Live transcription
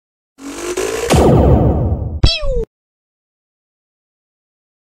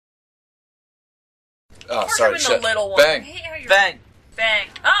Oh, sorry, shit. Little one. Bang. Bang. Bang.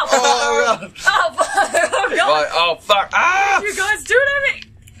 Oh, Oh, God. Oh, fuck. Oh, God. Oh, fuck. Ah! What are you guys doing to me?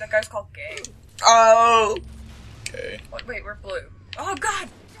 That guy's called gay. Oh. Okay. Wait, we're blue. Oh, God.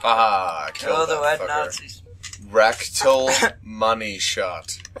 Ah, Kill killed the that red fucker. Nazis. Rectal money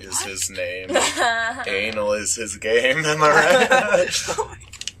shot is his name. Anal is his game, am I right?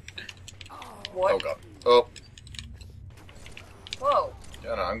 What? Oh, God. Oh. Whoa.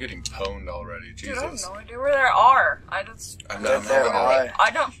 Yeah, no, I'm getting pwned already. Dude, I have Jesus. no idea where there are. I'm there are.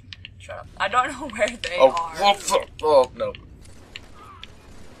 I don't. Shut up. I don't know where they Oh, are. oh, fuck. Oh, no.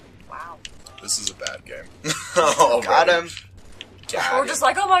 Wow. This is a bad game. Oh, Got him. We're just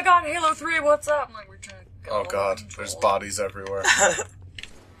like, oh my God, Halo 3, what's up? I'm like, we're trying to get Oh, all God. control. There's bodies everywhere.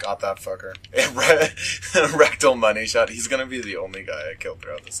 Got that fucker. Rectal money shot. He's gonna be the only guy I killed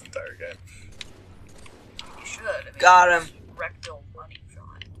throughout this entire game. You should. I mean, Got him. Rectal money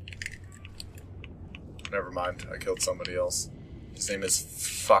shot. Never mind. I killed somebody else. His name is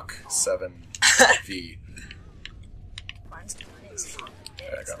Fuck7V. Mine's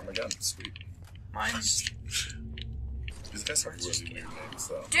Yeah, I got him again. Sweet. Mine's. These guys have really weird names,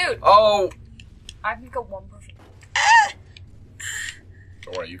 though. Dude! Oh! I can go one person.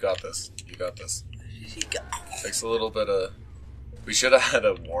 Don't worry, you got this. You got this. He got. Takes a little bit of... We should have had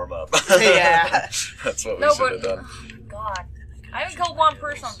a warm-up. Yeah. That's what we No, should have but... done. God. I haven't killed one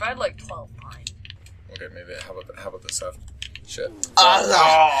person. I've died like 12 times. Okay, maybe. How about this half? Shit.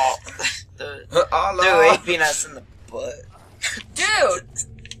 Oh, Oh, they're raping us in the butt. Dude!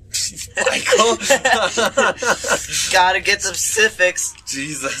 Michael. Gotta get some specifics.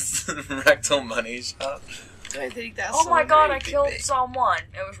 Jesus. Rectal money shot. I think that's. Oh my God, I raping killed me. someone.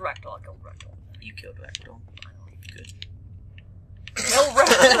 It was Rectal. I killed Rectal. You killed Rectal. Good. Kill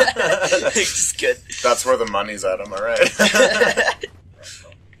Rectal. Just good. That's where the money's at, am I right? What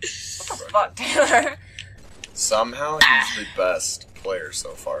the fuck, Taylor? Somehow he's the best player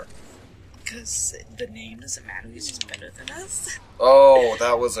so far. Because the name doesn't matter. He's just better than us. Oh,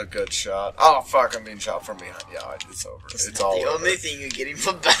 that was a good shot. Oh, fuck, I'm being shot from behind. Yeah, it's over. It's all the over. only thing you're getting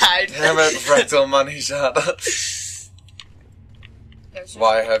from behind. Damn it, rectal money shot.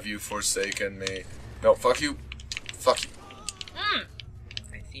 Why have you forsaken me? No, fuck you. Fuck you.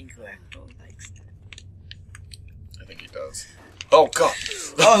 I think Rectal likes that. I think he does. Oh, God.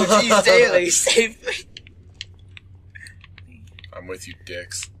 Oh, geez, Taylor, you saved me. I'm with you,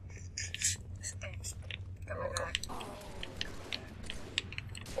 dicks. Got my back.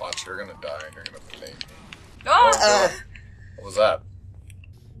 Watch, you're gonna die and you're gonna blame me. Oh! What was that?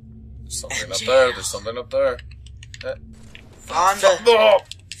 There's something up there. There's something up there. Fonda. Oh!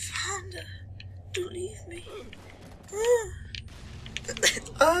 Fonda, don't leave me.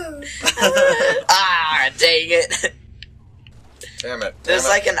 Ah, dang it. Damn it. There's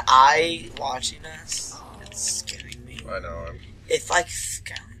Damn like an eye watching us. It's scaring me. I know. It's like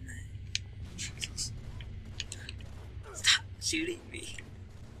scaring me. Jesus. Stop shooting me.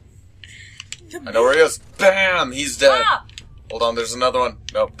 I know where he is. Bam! He's dead. Ah! Hold on, there's another one.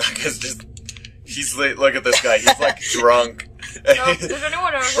 Nope, that guy's just... He's late. Look at this guy. He's like drunk. No, does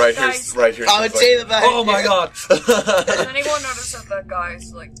anyone notice Right that here, guy's... right here. Oh, it's Taylor behind oh my you. God. Does anyone notice that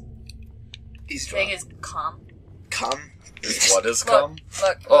guy's, like, He's thing drunk. is cum? Come. What is Look, cum?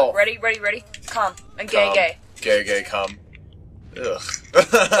 look, Oh. ready? Cum. And gay, Cum. gay. Gay, cum. Ugh.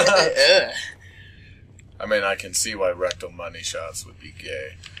 Ugh. I mean, I can see why rectal money shots would be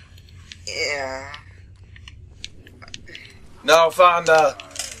gay. Yeah. No, Fonda!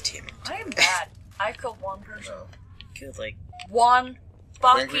 Damn it. I am bad. I killed one person. No. Killed like. One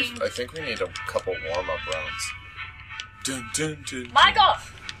I fucking... think we need a couple warm-up rounds. Dun, dun, dun, dun. Michael!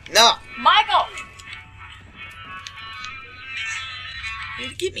 No! Michael!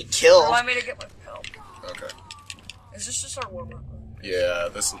 You'd get me You killed. want me to get my help? Okay. Is this just our warm-up? Yeah,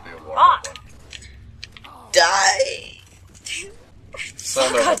 this will be a warm-up Fuck! one. Die. Son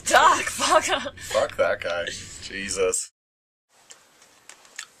Fuck of a a... duck! Fuck a... Fuck that guy. Jesus.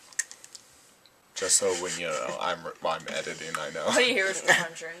 Just so when you know, I'm editing, I know. All you hear is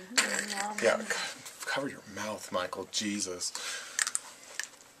crunching. Yeah, cover your mouth, Michael. Jesus.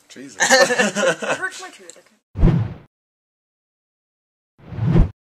 Jesus. It hurts my tooth.